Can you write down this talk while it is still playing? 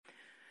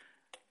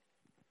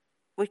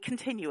we're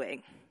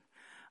continuing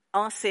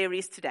our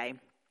series today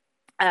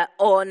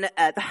on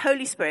the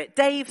Holy Spirit.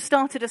 Dave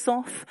started us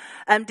off,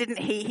 didn't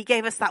he? He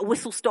gave us that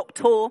whistle-stop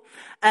tour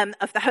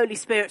of the Holy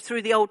Spirit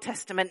through the Old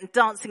Testament and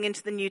dancing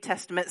into the New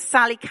Testament.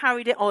 Sally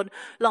carried it on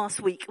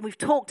last week. And we've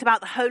talked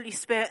about the Holy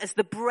Spirit as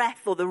the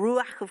breath or the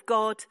ruach of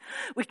God.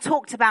 We've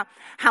talked about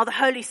how the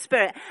Holy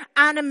Spirit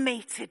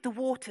animated the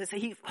waters.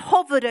 He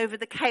hovered over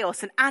the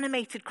chaos and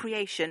animated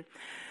creation.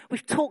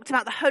 We've talked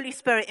about the Holy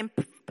Spirit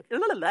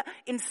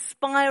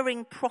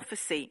inspiring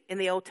prophecy in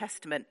the Old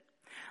Testament.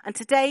 And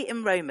today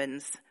in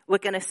Romans, we're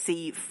going to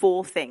see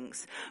 4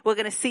 things. We're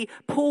going to see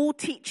Paul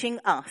teaching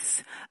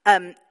us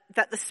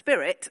that the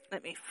Spirit,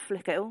 let me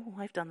flick it. Oh,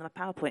 I've done my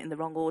PowerPoint in the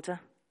wrong order.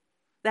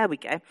 There we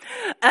go.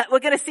 We're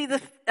going to see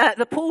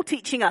the Paul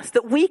teaching us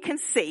that we can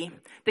see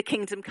the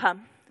kingdom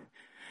come.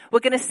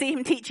 We're going to see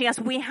him teaching us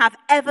we have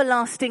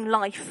everlasting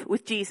life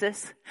with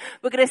Jesus.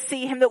 We're going to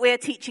see him that we are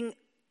teaching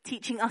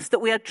us that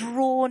we are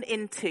drawn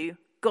into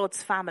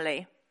God's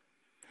family.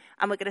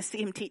 And we're going to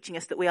see him teaching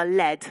us that we are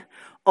led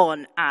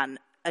on an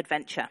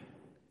adventure.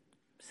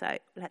 So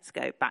let's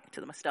go back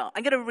to the start.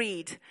 I'm going to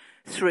read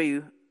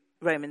through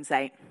Romans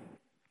 8.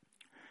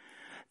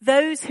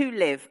 Those who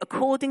live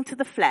according to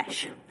the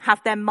flesh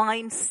have their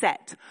minds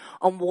set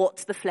on what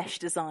the flesh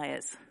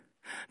desires.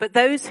 But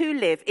those who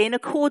live in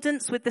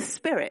accordance with the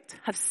Spirit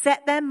have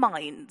their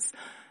minds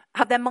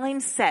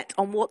set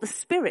on what the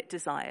Spirit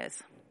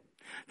desires.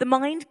 The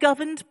mind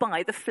governed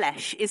by the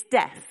flesh is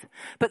death,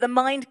 but the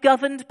mind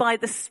governed by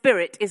the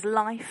Spirit is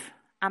life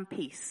and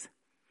peace.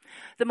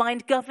 The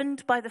mind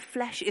governed by the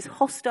flesh is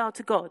hostile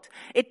to God.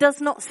 It does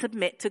not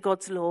submit to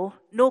God's law,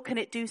 nor can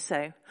it do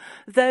so.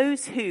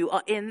 Those who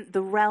are in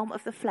the realm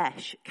of the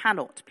flesh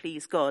cannot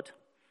please God.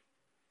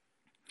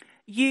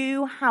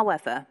 You,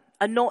 however,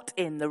 are not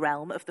in the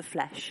realm of the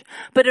flesh,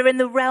 but are in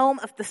the realm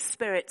of the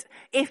Spirit,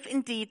 if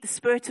indeed the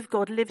Spirit of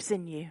God lives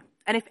in you.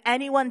 And if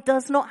anyone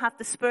does not have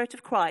the Spirit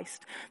of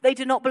Christ, they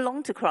do not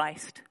belong to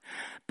Christ.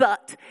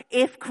 But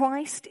if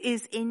Christ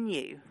is in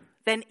you,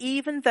 then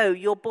even though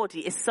your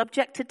body is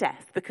subject to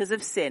death because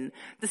of sin,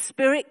 the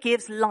Spirit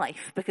gives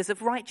life because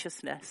of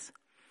righteousness.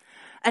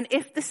 And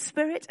if the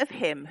Spirit of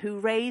him who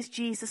raised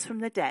Jesus from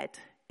the dead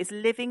is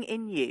living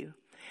in you,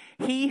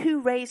 he who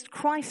raised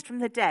Christ from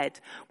the dead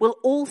will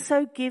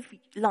also give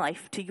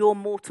life to your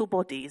mortal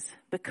bodies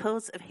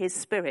because of his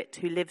Spirit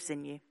who lives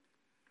in you.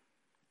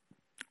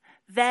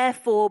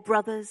 Therefore,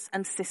 brothers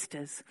and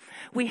sisters,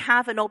 we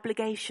have an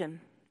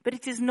obligation, but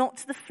it is not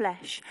to the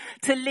flesh,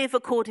 to live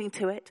according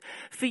to it.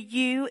 For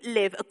you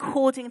live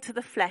according to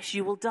the flesh,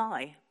 you will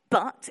die.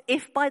 But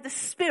if by the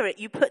Spirit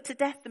you put to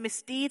death the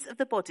misdeeds of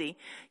the body,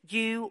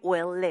 you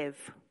will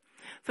live.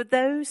 For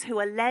those who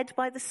are led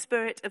by the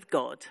Spirit of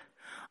God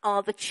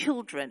are the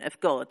children of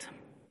God.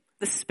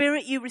 The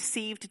Spirit you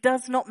received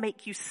does not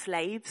make you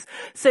slaves,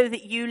 so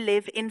that you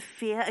live in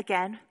fear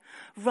again.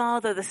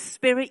 Rather, the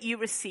Spirit you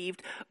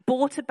received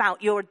brought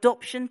about your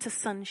adoption to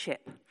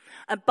sonship.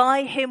 And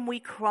by him we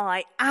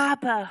cry,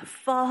 Abba,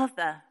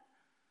 Father.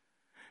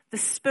 The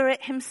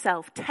Spirit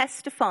himself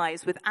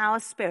testifies with our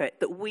spirit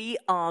that we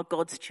are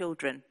God's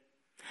children.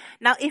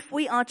 Now, if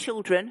we are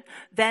children,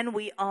 then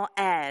we are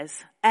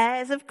heirs,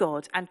 heirs of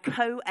God and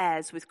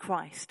co-heirs with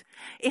Christ.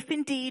 If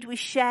indeed we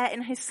share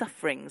in his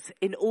sufferings,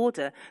 in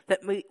order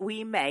that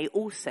we may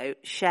also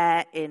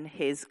share in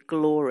his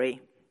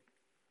glory.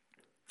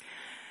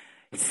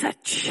 It's a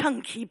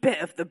chunky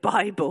bit of the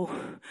Bible.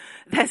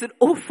 There's an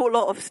awful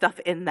lot of stuff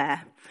in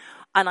there.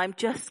 And I'm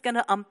just going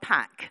to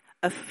unpack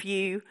a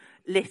few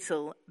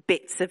little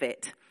bits of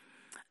it.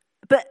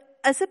 But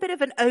as a bit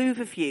of an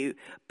overview,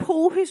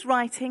 Paul, who's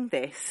writing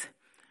this,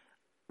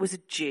 was a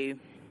Jew.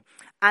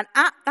 And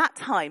at that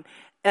time,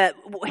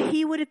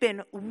 he would have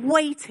been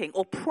waiting,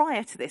 or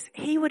prior to this,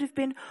 he would have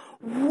been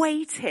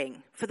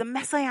waiting for the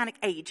Messianic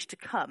age to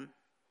come.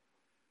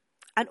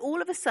 And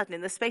all of a sudden, in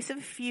the space of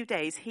a few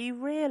days, he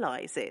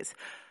realizes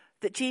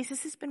that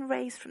Jesus has been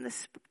raised from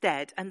the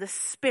dead and the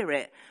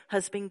Spirit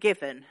has been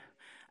given.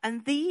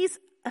 And these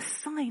are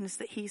signs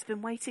that he's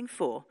been waiting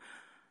for.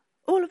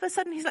 All of a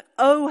sudden, he's like,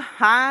 oh,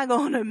 hang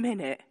on a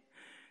minute.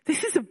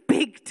 This is a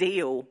big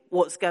deal,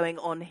 what's going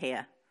on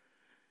here.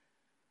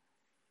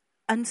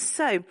 And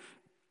so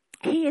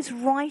he is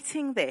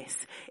writing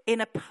this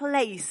in a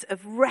place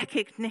of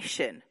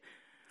recognition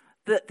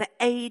that the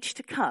age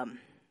to come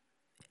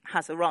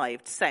has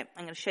arrived. So I'm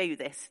going to show you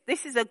this.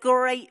 This is a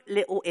great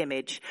little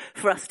image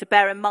for us to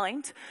bear in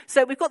mind.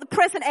 So we've got the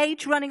present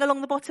age running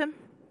along the bottom.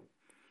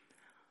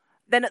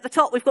 Then at the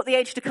top, we've got the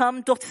age to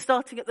come,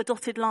 starting at the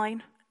dotted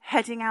line,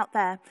 heading out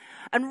there.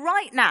 And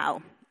right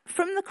now,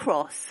 from the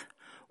cross,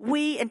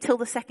 until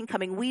the second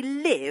coming, we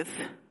live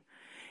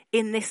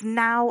in this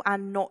now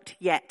and not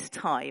yet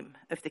time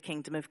of the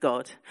kingdom of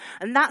God.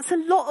 And that's a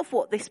lot of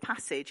what this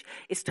passage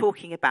is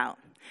talking about.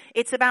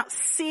 It's about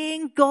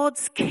seeing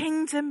God's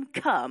kingdom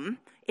come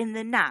in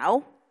the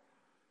now,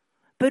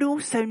 but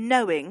also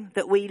knowing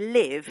that we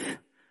live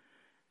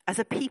as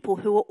a people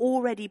who are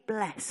already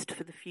blessed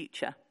for the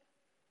future.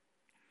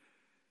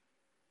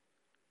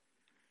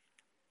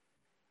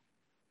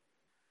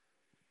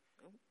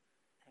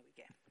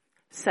 we go.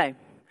 So,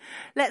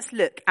 let's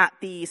look at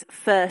these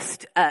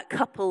first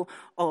couple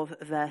of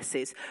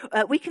verses.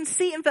 We can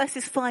see in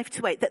verses 5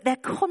 to 8 that they're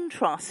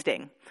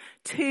contrasting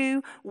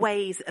two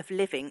ways of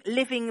living.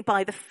 Living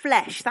by the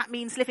flesh, that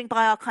means living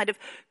by our kind of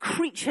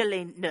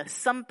creatureliness.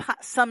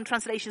 Some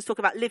translations talk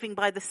about living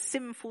by the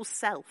sinful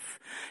self.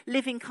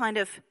 Living kind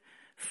of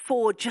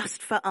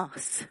just for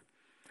us.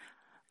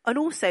 And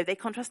also they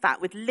contrast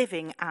that with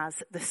living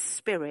as the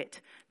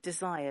Spirit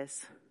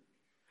desires.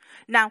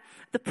 Now,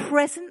 the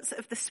presence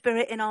of the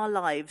Spirit in our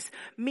lives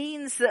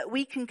means that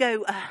we can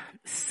go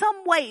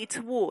some way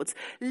towards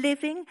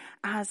living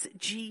as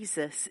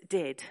Jesus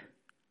did.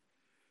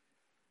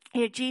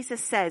 You know,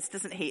 Jesus says,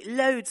 doesn't he,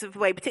 loads of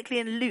way,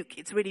 particularly in Luke,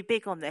 it's really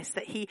big on this,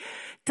 that he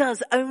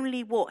does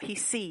only what he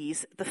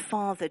sees the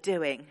Father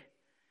doing.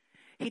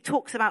 He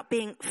talks about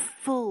being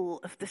full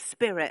of the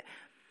Spirit,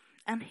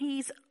 and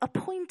he's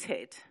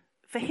appointed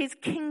for his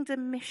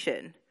kingdom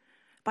mission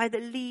by the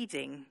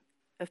leading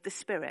of the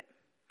Spirit.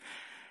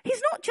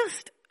 He's not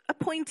just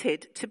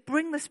appointed to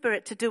bring the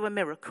Spirit to do a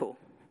miracle.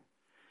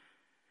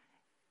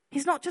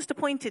 He's not just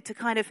appointed to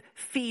kind of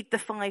feed the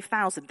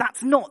 5,000.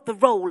 That's not the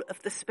role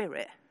of the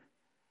Spirit.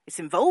 It's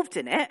involved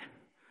in it,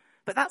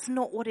 but that's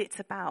not what it's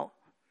about.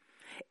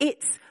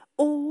 It's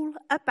all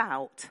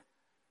about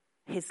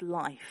his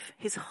life,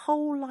 his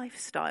whole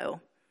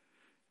lifestyle.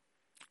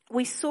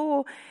 We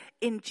saw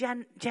in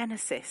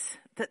Genesis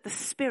that the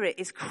Spirit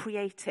is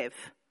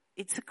creative.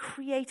 It's a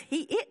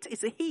it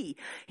is a he.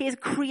 He is a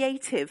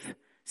creative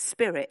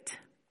spirit.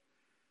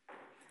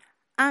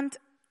 And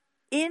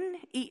in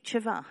each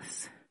of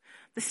us,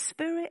 the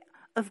Spirit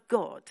of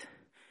God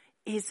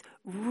is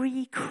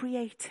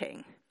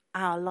recreating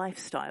our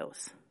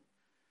lifestyles.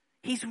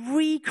 He's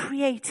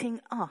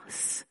recreating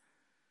us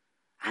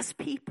as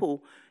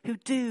people who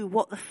do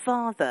what the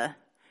Father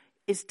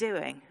is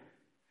doing.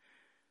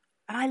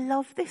 And I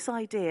love this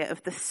idea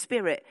of the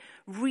Spirit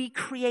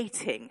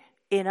recreating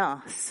in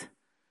us.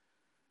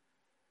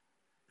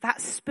 That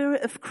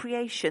spirit of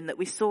creation that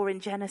we saw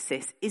in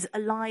Genesis is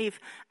alive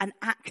and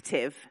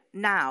active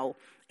now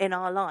in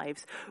our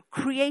lives,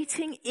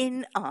 creating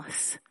in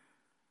us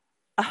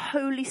a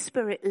Holy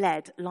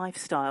Spirit-led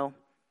lifestyle.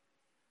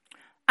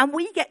 And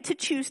we get to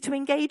choose to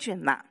engage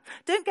in that.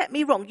 Don't get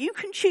me wrong, you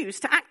can choose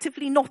to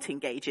actively not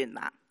engage in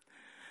that.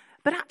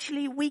 But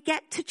actually, we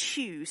get to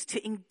choose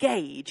to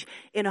engage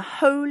in a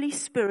Holy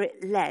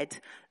Spirit-led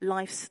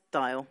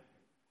lifestyle.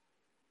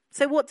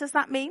 So what does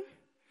that mean?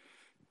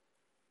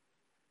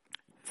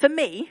 For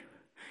me,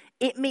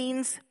 it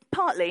means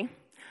partly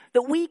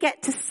that we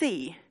get to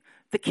see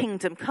the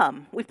kingdom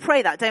come. We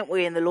pray that, don't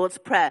we, in the Lord's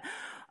Prayer?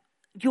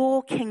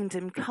 Your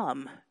kingdom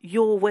come,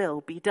 your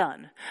will be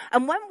done.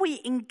 And when we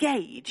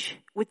engage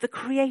with the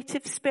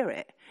creative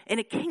spirit in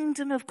a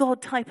kingdom of God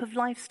type of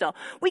lifestyle,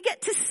 we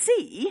get to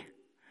see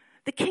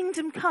the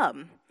kingdom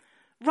come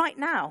right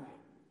now.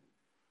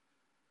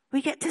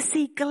 We get to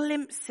see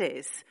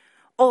glimpses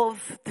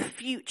of the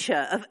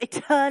future, of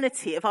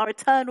eternity, of our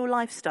eternal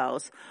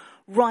lifestyles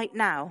right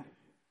now.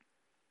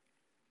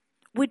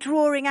 We're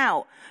drawing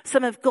out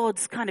some of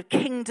God's kind of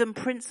kingdom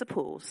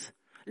principles.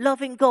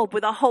 Loving God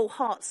with our whole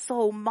heart,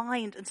 soul,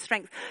 mind and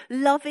strength.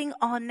 Loving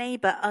our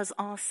neighbour as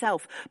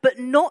ourselves, but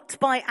not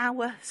by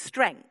our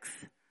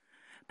strength,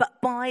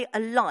 but by a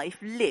life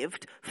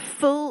lived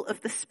full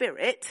of the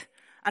Spirit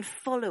and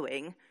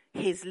following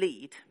his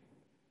lead.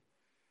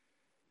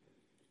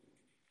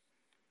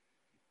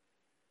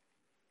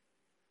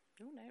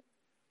 Oh, no.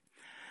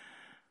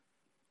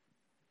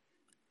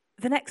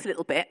 The next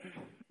little bit,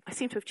 I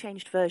seem to have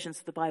changed versions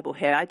of the Bible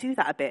here. I do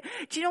that a bit.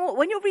 Do you know what?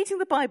 When you're reading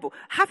the Bible,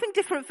 having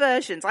different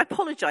versions, I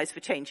apologise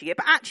for changing it,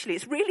 but actually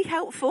it's really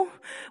helpful.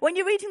 When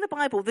you're reading the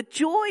Bible, the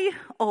joy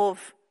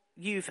of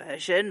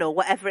YouVersion or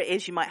whatever it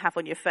is you might have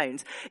on your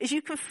phones is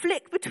you can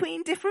flick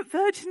between different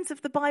versions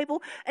of the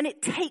Bible and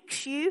it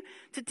takes you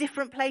to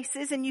different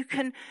places and you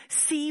can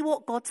see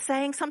what God's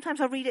saying. Sometimes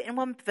I'll read it in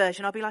one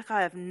version, I'll be like,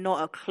 I have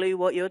not a clue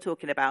what you're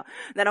talking about.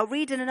 Then I'll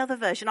read in another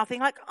version, I'll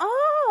think like,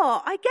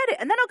 oh, I get it.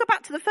 And then I'll go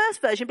back to the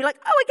first version and be like,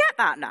 oh, I get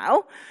that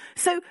now.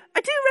 So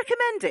I do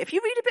recommend it. If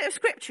you read a bit of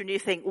scripture and you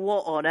think,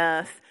 what on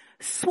earth?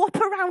 Swap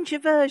around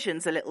your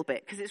versions a little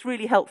bit because it's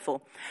really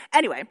helpful.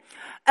 Anyway,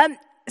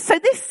 so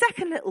this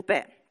second little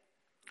bit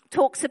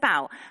talks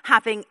about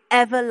having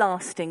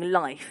everlasting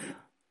life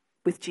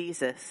with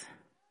Jesus.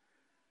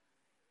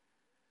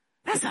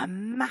 That's a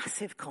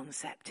massive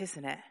concept,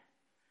 isn't it?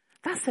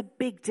 That's a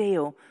big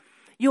deal.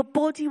 Your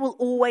body will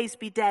always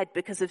be dead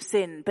because of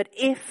sin, but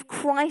if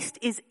Christ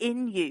is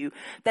in you,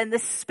 then the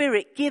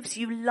Spirit gives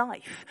you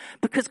life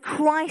because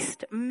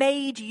Christ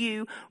made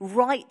you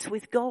right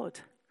with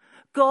God.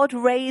 God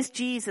raised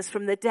Jesus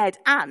from the dead,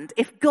 and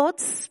if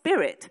God's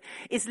Spirit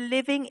is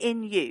living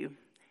in you,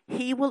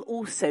 he will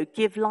also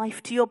give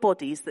life to your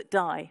bodies that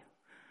die.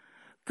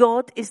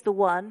 God is the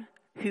one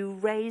who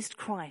raised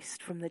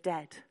Christ from the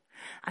dead,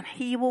 and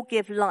he will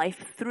give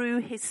life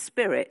through his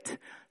Spirit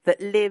that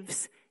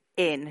lives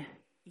in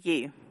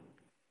you.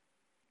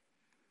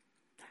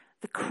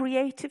 The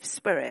creative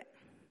Spirit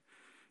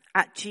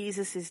at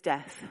Jesus'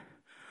 death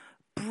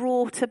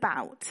brought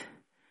about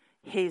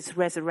his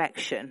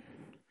resurrection.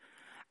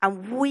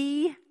 And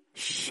we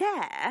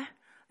share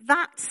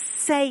that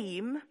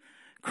same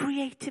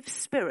creative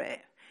spirit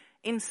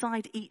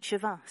inside each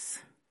of us.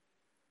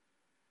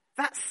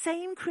 That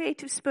same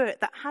creative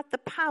spirit that had the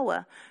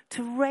power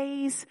to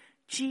raise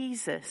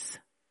Jesus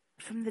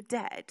from the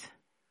dead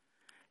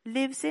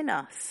lives in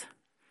us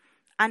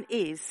and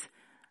is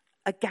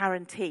a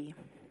guarantee.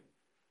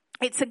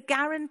 It's a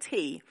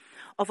guarantee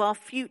of our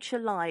future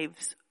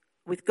lives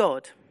with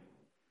God.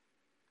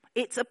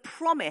 It's a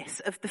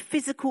promise of the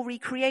physical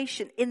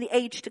recreation in the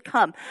age to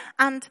come.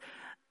 And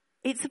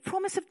it's a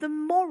promise of the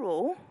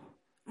moral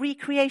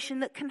recreation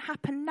that can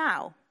happen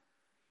now.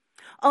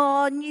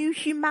 Our new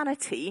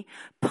humanity,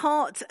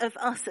 part of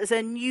us as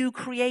a new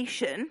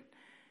creation,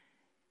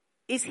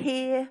 is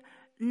here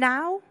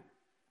now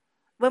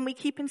when we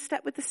keep in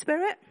step with the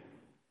Spirit.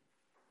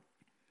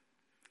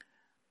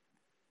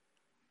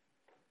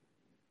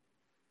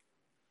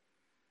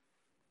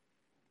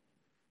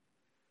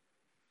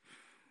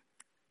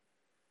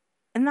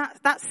 And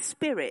that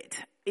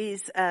spirit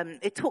is,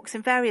 it talks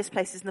in various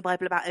places in the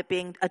Bible about it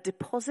being a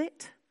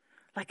deposit,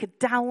 like a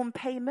down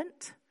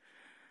payment,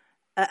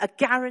 a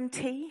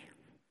guarantee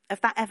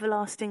of that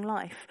everlasting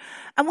life.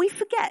 And we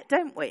forget,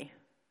 don't we?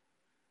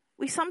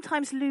 We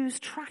sometimes lose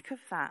track of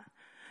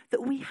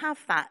that we have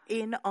that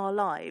in our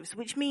lives,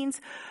 which means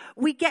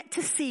we get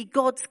to see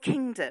God's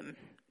kingdom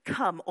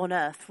come on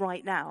earth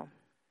right now.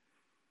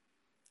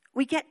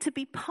 We get to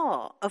be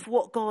part of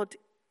what God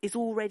is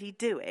already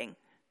doing,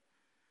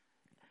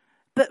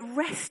 but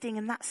resting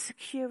in that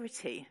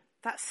security,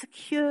 that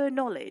secure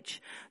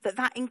knowledge that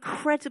that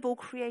incredible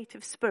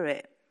creative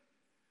spirit,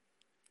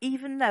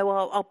 even though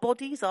our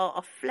bodies,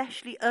 our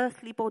fleshly,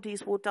 earthly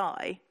bodies will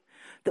die,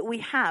 that we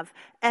have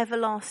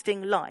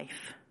everlasting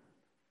life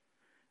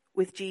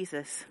with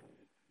Jesus.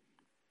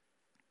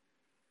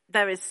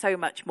 There is so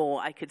much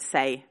more I could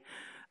say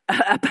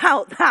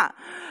about that,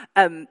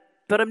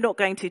 but I'm not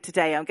going to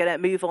today. I'm going to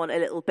move on a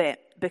little bit.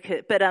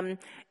 But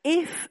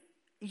if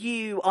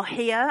you are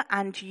here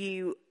and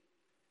you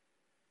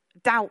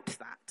doubt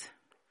that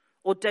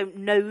or don't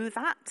know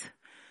that,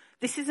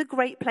 this is a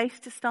great place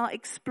to start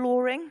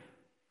exploring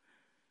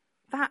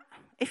that.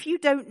 If you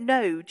don't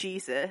know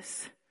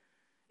Jesus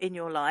in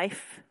your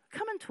life,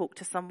 come and talk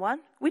to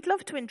someone. We'd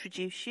love to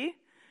introduce you.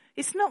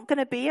 It's not going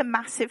to be a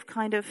massive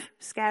kind of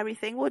scary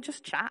thing. We'll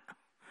just chat.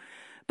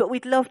 But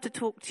we'd love to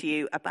talk to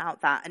you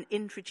about that and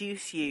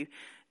introduce you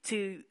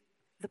to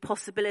the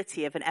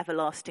possibility of an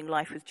everlasting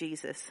life with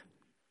Jesus.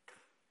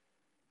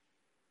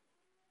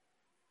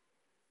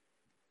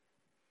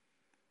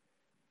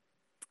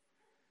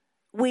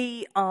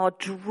 We are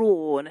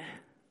drawn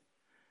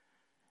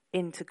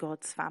into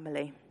God's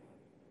family.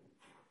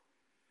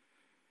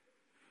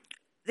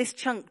 This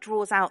chunk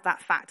draws out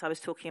that fact I was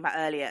talking about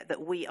earlier,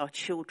 that we are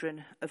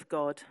children of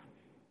God.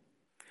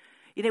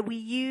 You know, we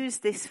use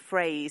this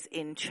phrase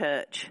in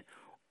church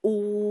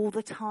all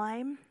the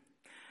time,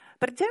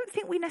 but I don't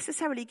think we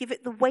necessarily give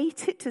it the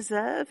weight it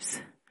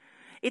deserves.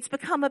 It's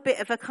become a bit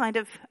of a kind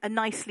of a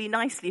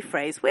nicely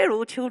phrase. We're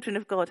all children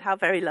of God. How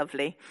very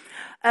lovely.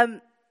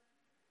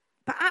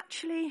 But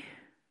actually,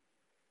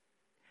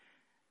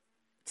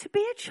 to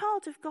be a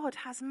child of God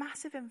has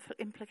massive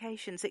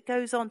implications. It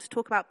goes on to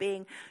talk about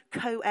being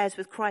co-heirs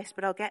with Christ,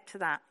 but I'll get to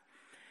that.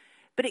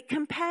 But it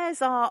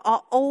compares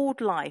our old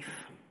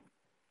life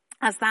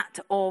as that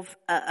of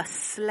a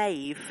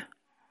slave.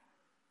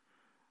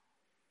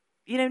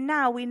 You know,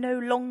 now we no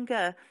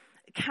longer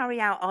carry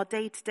out our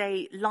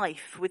day-to-day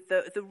life with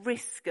the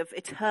risk of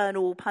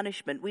eternal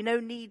punishment. We no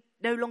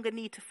longer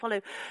need to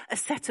follow a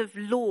set of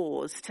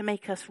laws to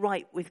make us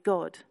right with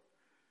God.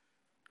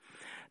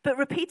 But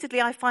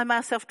repeatedly, I find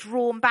myself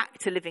drawn back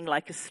to living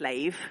like a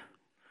slave.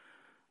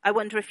 I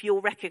wonder if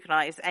you'll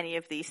recognize any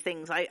of these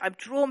things. I'm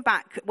drawn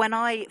back when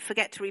I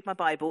forget to read my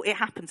Bible. It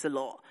happens a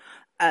lot.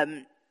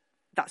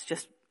 That's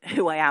just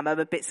who I am. I'm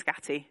a bit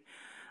scatty.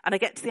 And I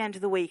get to the end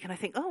of the week and I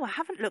think, I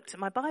haven't looked at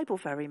my Bible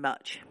very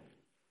much.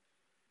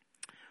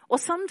 Or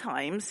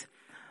sometimes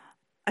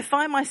I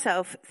find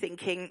myself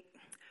thinking,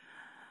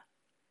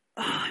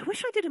 I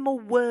wish I did a more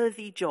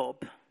worthy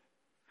job.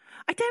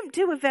 I don't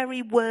do a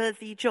very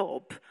worthy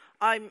job.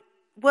 I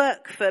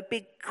work for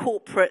big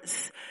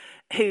corporates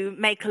who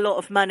make a lot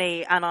of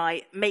money, and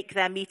I make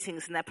their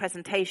meetings and their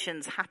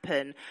presentations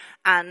happen,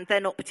 and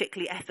they're not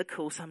particularly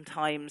ethical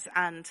sometimes.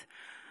 And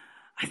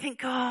I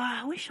think,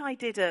 I wish I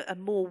did a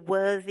more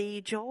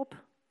worthy job.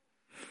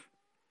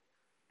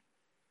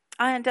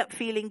 I end up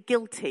feeling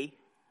guilty.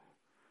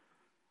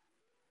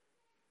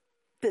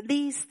 But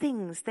these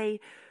things, they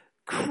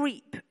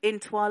creep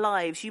into our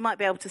lives. You might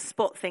be able to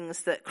spot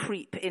things that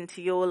creep into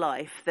your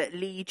life that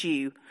lead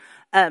you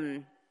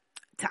to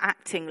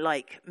acting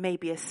like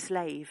maybe a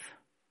slave.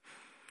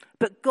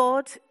 But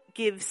God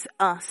gives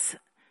us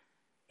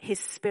his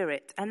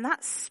Spirit, and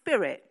that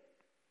Spirit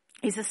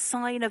is a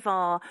sign of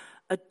our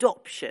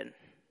adoption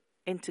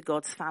into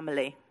God's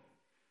family.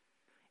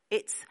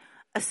 It's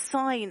a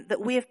sign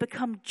that we have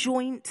become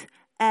joint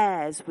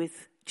heirs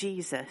with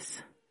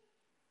Jesus.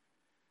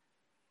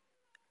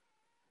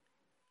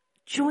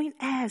 joint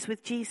heirs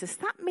with Jesus,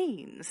 that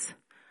means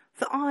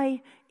that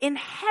I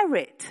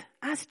inherit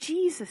as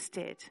Jesus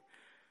did.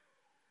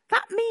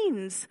 That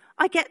means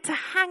I get to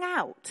hang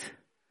out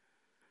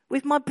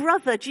with my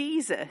brother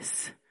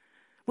Jesus,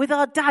 with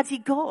our daddy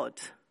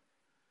God.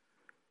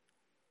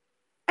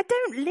 I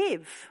don't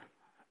live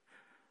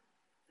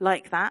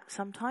like that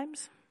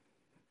sometimes.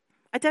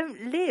 I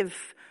don't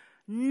live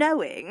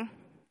knowing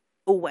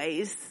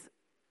always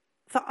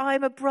that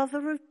I'm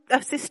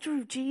a sister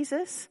of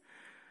Jesus,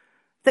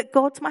 that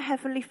God's my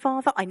heavenly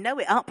Father. I know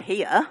it up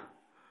here,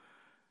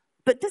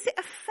 but does it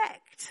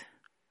affect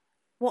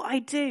what I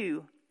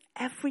do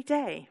every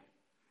day?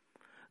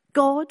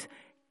 God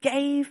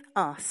gave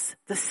us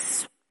the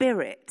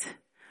Spirit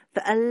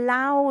that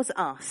allows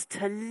us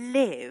to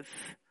live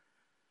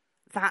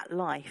that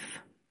life.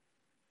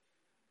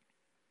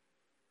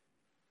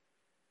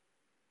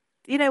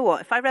 You know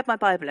what? If I read my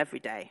Bible every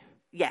day,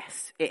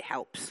 yes, it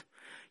helps.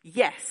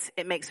 Yes,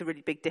 it makes a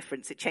really big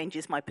difference. It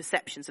changes my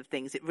perceptions of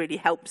things. It really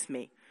helps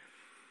me.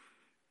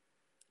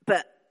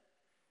 But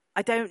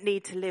I don't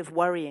need to live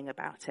worrying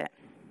about it.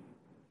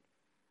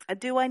 And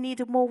do I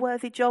need a more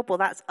worthy job? Well,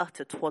 that's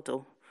utter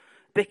twaddle.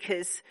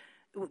 Because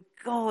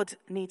God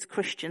needs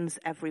Christians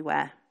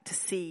everywhere to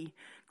see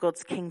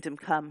God's kingdom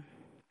come.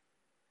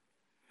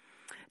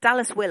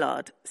 Dallas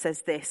Willard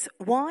says this: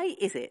 why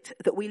is it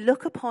that we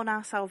look upon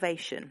our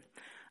salvation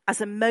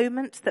as a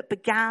moment that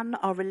began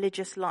our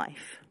religious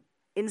life,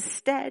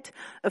 instead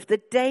of the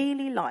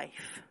daily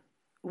life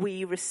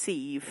we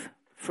receive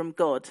from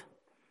God?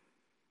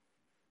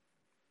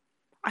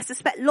 I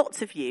suspect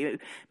lots of you,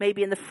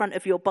 maybe in the front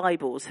of your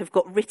Bibles, have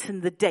got written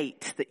the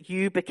date that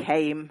you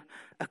became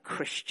a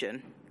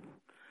Christian.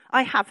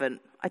 I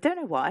haven't. I don't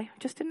know why. It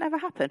just didn't ever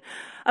happen.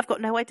 I've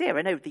got no idea.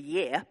 I know the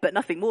year, but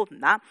nothing more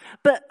than that.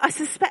 But I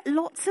suspect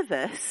lots of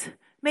us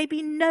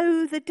maybe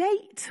know the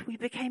date we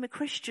became a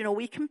Christian, or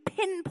we can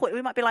pinpoint.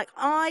 We might be like,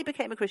 I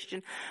became a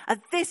Christian at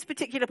this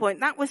particular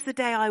point. That was the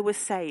day I was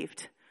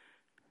saved.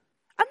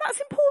 And that's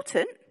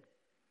important.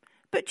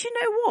 But you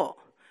know what?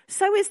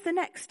 So is the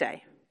next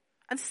day.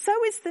 And so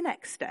is the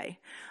next day.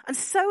 And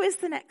so is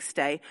the next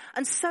day.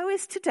 And so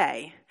is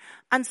today.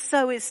 And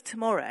so is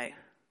tomorrow.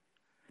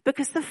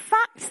 Because the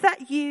fact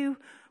that you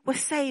were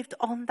saved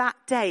on that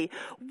day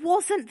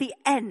wasn't the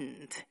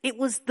end. It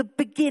was the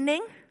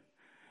beginning.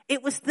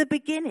 It was the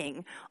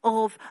beginning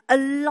of a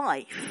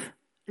life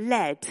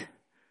led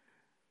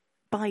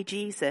by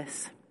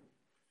Jesus.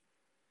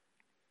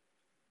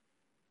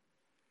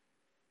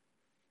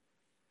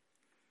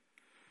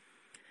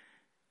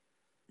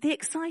 The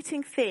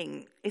exciting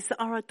thing is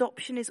that our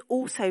adoption is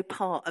also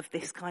part of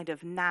this kind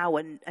of now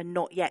and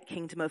not yet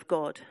kingdom of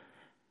God.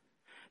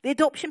 The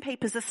adoption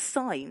papers are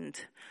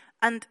signed,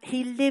 and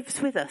he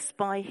lives with us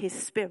by his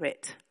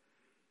Spirit.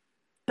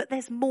 But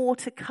there's more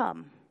to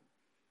come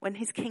when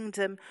his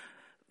kingdom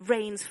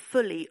reigns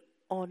fully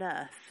on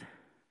earth.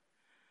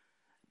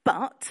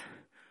 But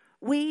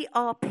we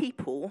are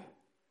people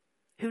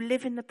who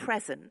live in the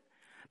present,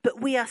 but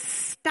we are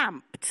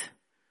stamped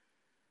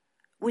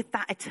with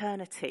that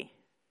eternity.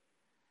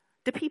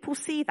 Do people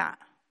see that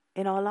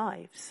in our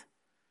lives?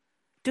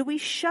 Do we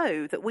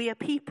show that we are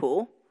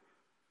people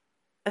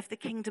of the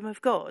kingdom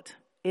of God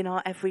in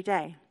our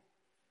everyday?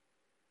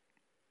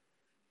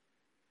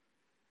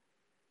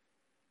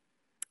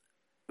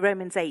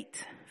 Romans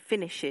 8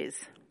 finishes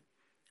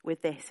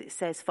with this. It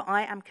says, "For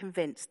I am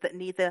convinced that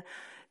neither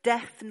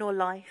death nor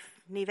life,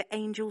 neither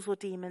angels or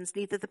demons,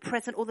 neither the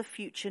present or the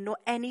future, nor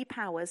any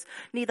powers,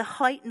 neither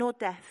height nor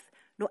depth,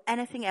 nor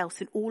anything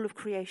else in all of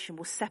creation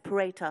will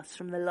separate us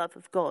from the love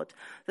of God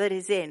that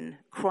is in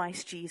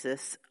Christ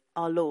Jesus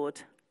our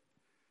Lord."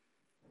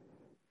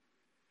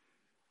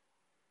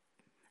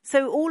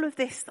 So all of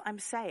this that I'm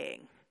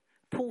saying,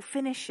 Paul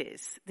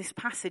finishes this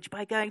passage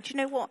by going, do you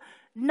know what?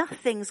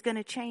 Nothing's going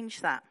to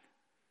change that.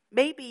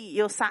 Maybe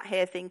you're sat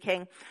here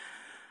thinking,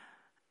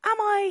 am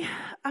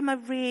I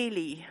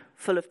really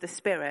full of the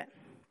Spirit?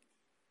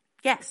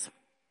 Yes.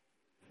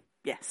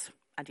 Yes.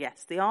 And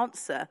yes, the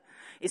answer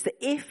is that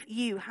if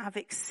you have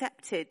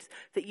accepted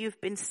that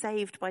you've been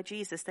saved by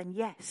Jesus, then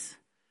yes,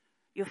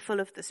 you're full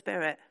of the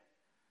Spirit.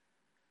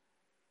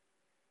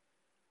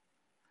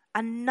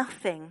 And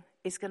nothing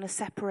is going to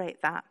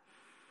separate that.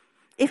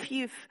 If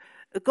you've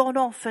gone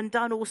off and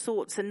done all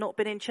sorts and not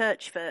been in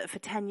church for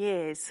 10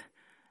 years,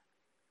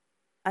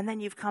 and then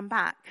you've come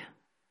back,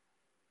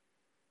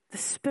 the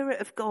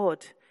Spirit of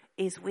God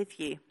is with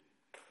you.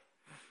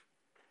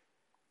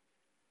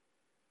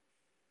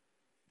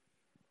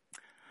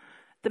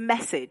 The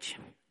Message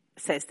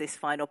says this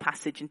final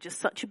passage in just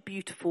such a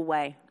beautiful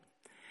way.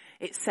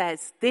 It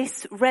says,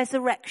 "This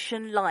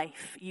resurrection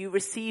life you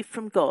receive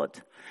from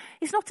God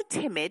is not a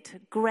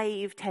timid,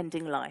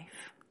 grave-tending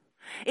life.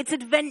 It's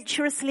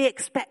adventurously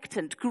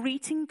expectant,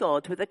 greeting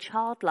God with a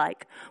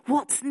childlike,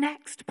 'What's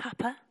next,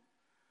 Papa?'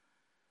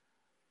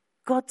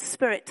 God's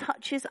Spirit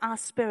touches our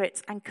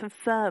spirits and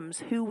confirms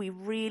who we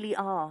really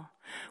are.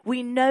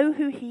 We know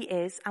who he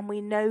is and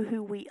we know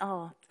who we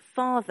are,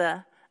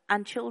 Father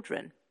and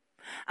children.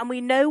 And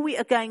we know we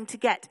are going to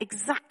get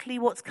exactly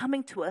what's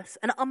coming to us,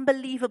 an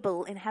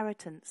unbelievable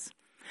inheritance.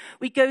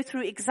 We go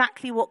through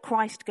exactly what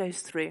Christ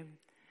goes through.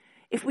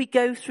 If we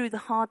go through the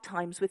hard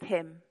times with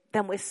him,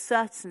 then we're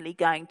certainly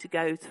going to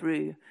go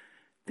through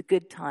the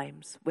good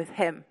times with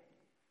him.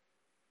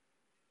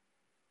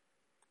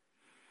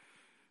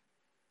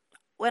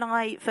 When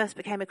I first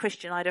became a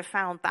Christian, I'd have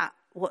found that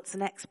what's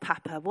next,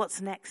 Papa,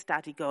 what's next,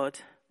 Daddy God,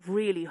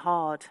 really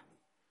hard.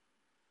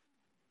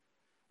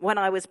 When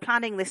I was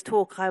planning this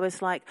talk, I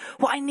was like,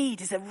 what I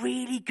need is a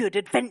really good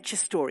adventure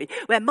story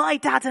where my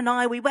dad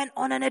and we went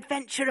on an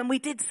adventure and we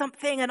did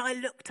something, and I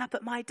looked up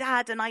at my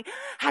dad and I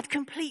had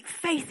complete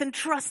faith and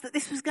trust that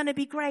this was going to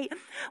be great.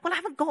 Well, I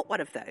haven't got one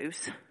of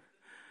those.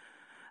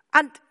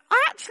 And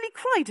I actually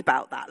cried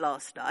about that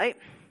last night.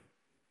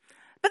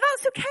 But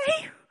that's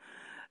okay,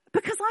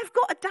 because I've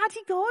got a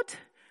daddy God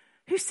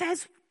who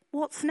says,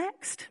 what's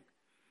next?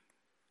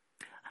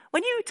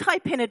 When you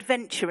type in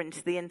adventure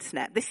into the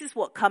internet, this is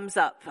what comes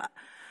up.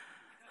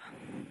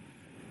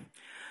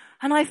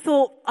 And I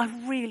thought, I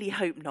really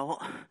hope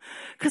not,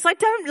 because I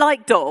don't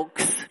like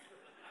dogs.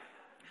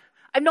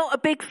 I'm not a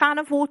big fan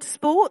of water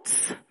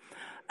sports.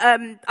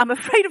 I'm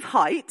afraid of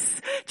heights.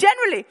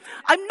 Generally,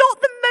 I'm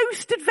not the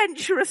most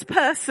adventurous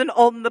person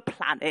on the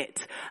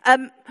planet. I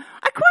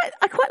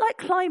quite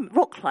like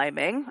rock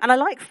climbing, and I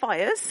like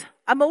fires.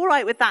 I'm all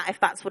right with that if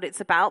that's what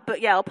it's about.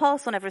 But yeah, I'll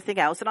pass on everything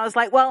else. And I was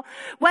like, well,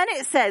 when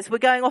it says we're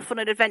going off on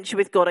an adventure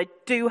with God, I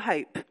do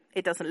hope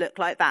it doesn't look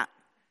like that.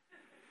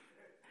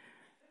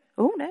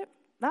 Oh no,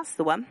 that's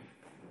the one.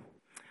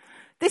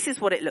 This is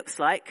what it looks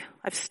like.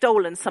 I've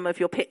stolen some of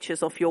your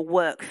pictures off your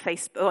work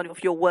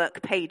off your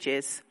work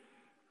pages.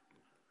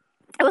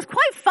 It was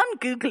quite fun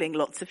Googling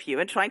lots of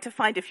you and trying to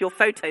find if your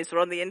photos were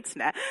on the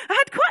internet. I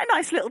had quite a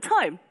nice little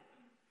time.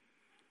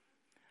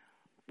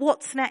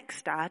 What's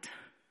next, Dad?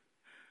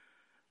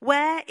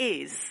 Where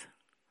is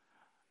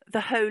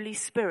the Holy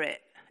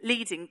Spirit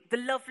leading the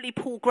lovely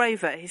Paul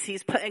Grover as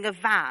he's putting a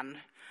van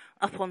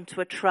up onto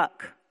a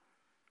truck?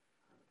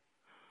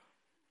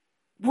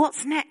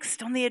 What's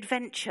next on the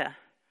adventure?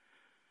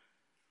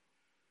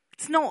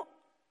 It's not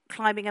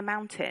climbing a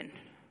mountain.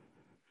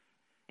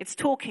 It's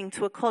talking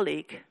to a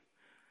colleague.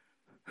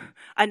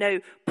 I know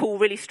Paul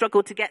really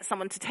struggled to get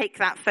someone to take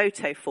that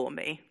photo for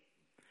me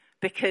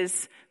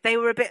because they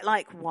were a bit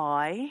like,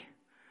 why?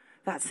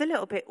 That's a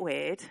little bit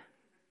weird.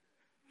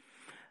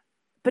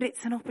 But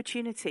it's an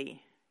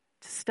opportunity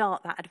to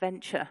start that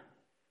adventure.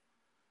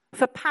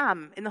 For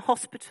Pam in the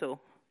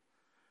hospital,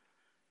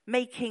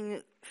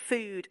 making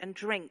food and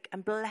drink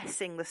and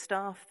blessing the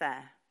staff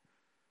there.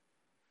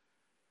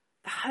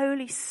 The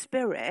Holy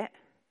Spirit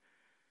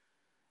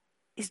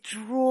is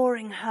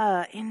drawing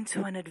her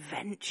into an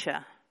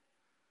adventure.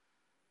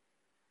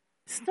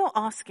 It's not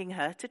asking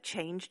her to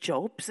change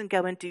jobs and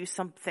go and do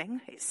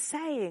something. It's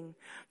saying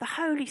the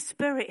Holy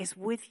Spirit is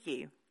with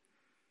you.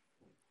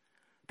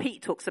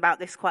 Pete talks about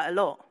this quite a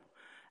lot,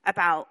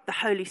 about the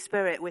Holy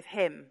Spirit with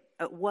him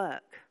at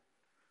work.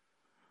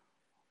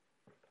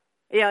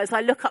 You know, as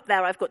I look up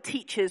there, I've got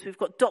teachers, we've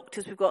got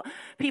doctors, we've got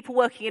people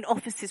working in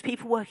offices,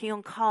 people working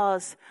on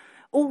cars,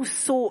 all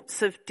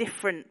sorts of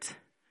different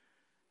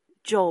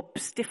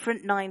jobs,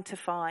 different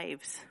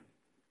 9-to-5s.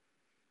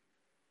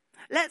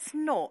 Let's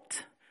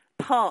not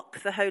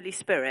park the Holy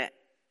Spirit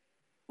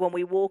when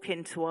we walk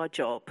into our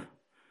job.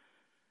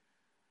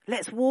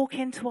 Let's walk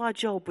into our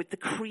job with the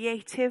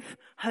creative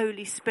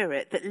Holy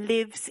Spirit that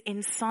lives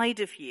inside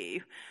of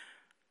you,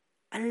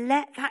 and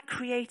let that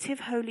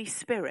creative Holy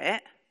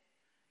Spirit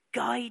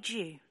guide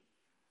you,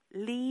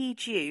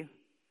 lead you.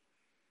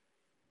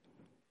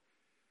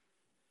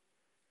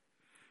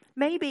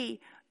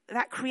 Maybe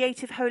that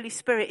creative Holy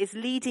Spirit is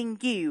leading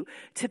you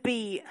to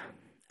be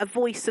a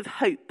voice of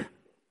hope,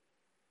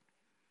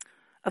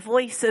 a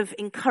voice of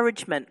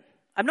encouragement.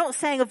 I'm not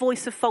saying a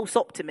voice of false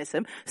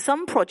optimism.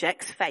 Some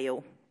projects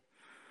fail.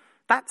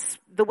 That's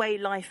the way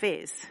life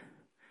is.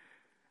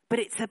 But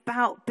it's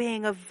about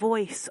being a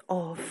voice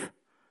of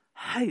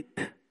hope,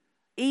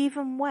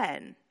 even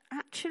when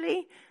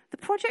actually the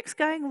project's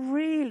going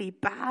really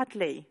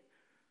badly.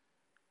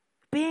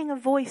 Being a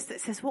voice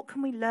that says, what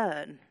can we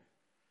learn?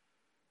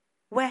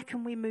 Where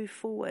can we move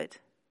forward?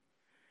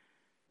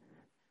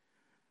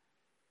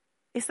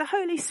 Is the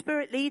Holy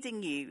Spirit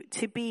leading you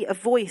to be a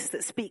voice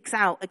that speaks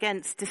out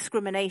against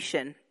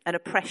discrimination and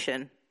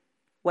oppression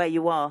where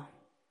you are?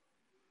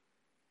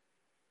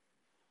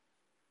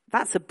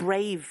 That's a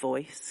brave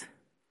voice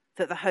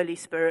that the Holy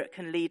Spirit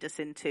can lead us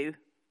into.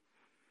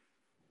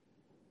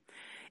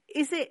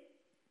 Is it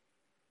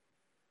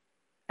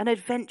an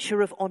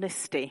adventure of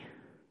honesty?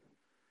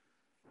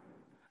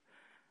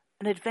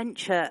 An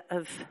adventure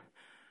of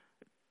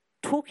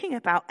talking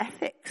about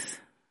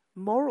ethics,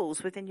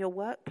 morals within your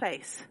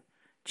workplace,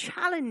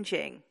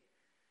 challenging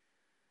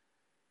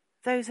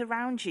those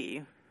around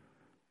you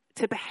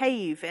to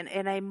behave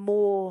in a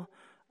more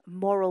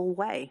moral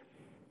way?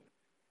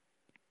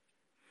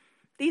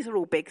 These are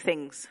all big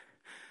things.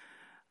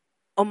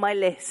 On my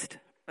list,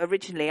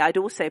 originally, I'd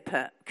also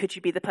put, could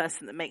you be the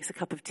person that makes a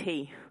cup of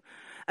tea?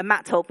 And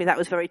Matt told me that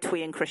was very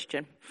twee and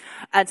Christian.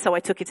 And so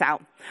I took it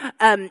out.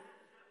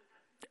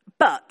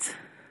 But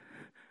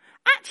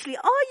actually,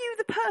 are you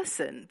the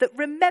person that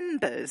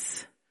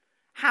remembers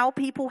how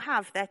people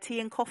have their tea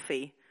and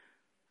coffee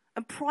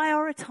and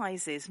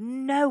prioritizes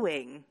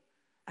knowing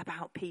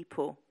about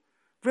people,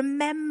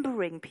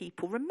 remembering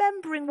people,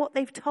 remembering what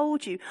they've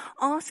told you,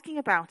 asking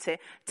about it,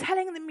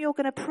 telling them you're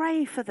going to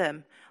pray for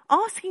them,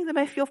 asking them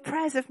if your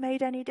prayers have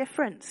made any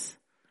difference?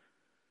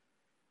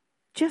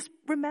 Just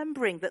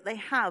remembering that they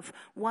have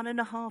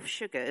 1.5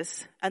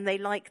 sugars and they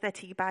like their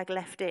tea bag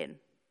left in.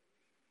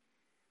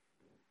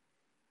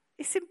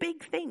 It's a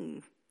big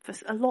thing for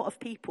a lot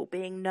of people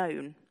being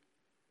known.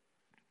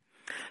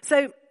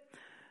 So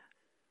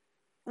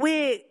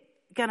we're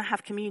going to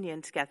have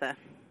communion together.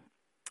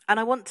 And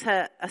I want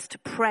us to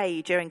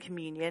pray during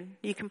communion.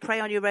 You can pray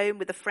on your own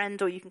with a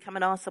friend, or you can come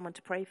and ask someone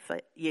to pray for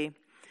you.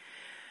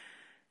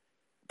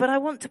 But I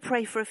want to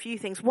pray for a few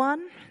things.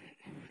 One,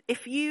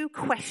 if you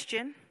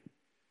question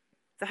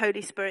the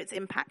Holy Spirit's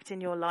impact in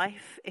your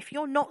life, if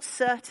you're not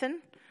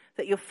certain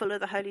that you're full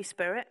of the Holy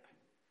Spirit,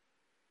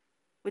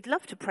 we'd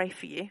love to pray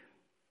for you,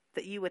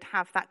 that you would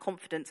have that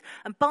confidence.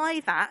 And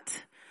by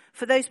that,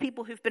 for those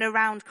people who've been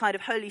around kind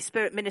of Holy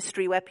Spirit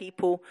ministry where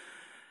people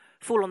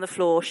fall on the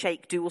floor,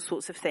 shake, do all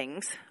sorts of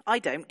things, I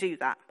don't do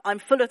that. I'm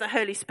full of the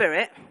Holy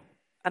Spirit,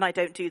 and I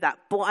don't do that.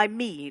 But what I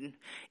mean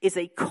is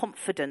a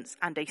confidence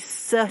and a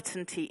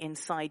certainty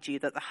inside you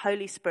that the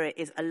Holy Spirit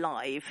is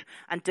alive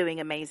and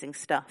doing amazing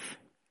stuff.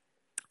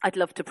 I'd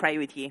love to pray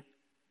with you.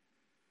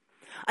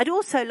 I'd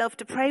also love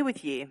to pray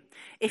with you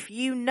if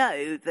you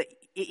know that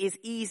it is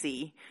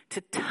easy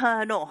to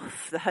turn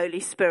off the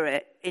Holy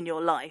Spirit in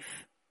your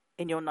life,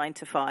 in your 9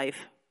 to 5.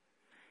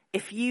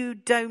 If you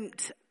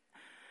don't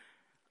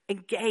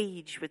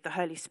engage with the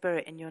Holy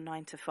Spirit in your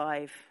 9 to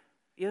 5,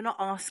 you're not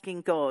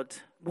asking God,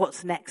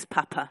 what's next,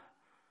 Papa?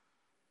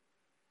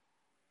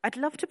 I'd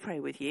love to pray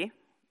with you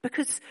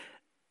because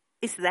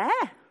it's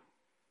there.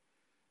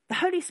 The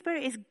Holy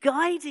Spirit is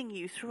guiding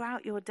you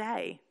throughout your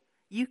day.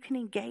 You can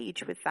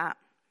engage with that.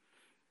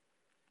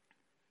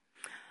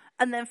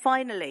 And then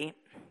finally,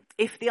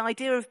 if the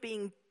idea of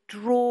being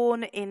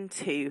drawn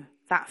into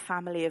that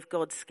family of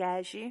God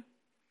scares you,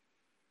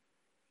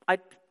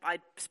 I'd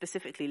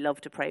specifically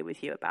love to pray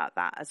with you about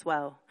that as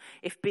well.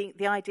 If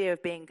the idea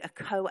of being a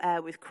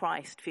co-heir with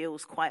Christ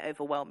feels quite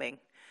overwhelming,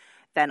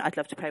 then I'd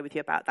love to pray with you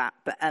about that.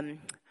 But I'm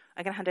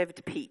going to hand over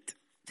to Pete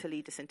to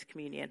lead us into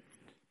communion.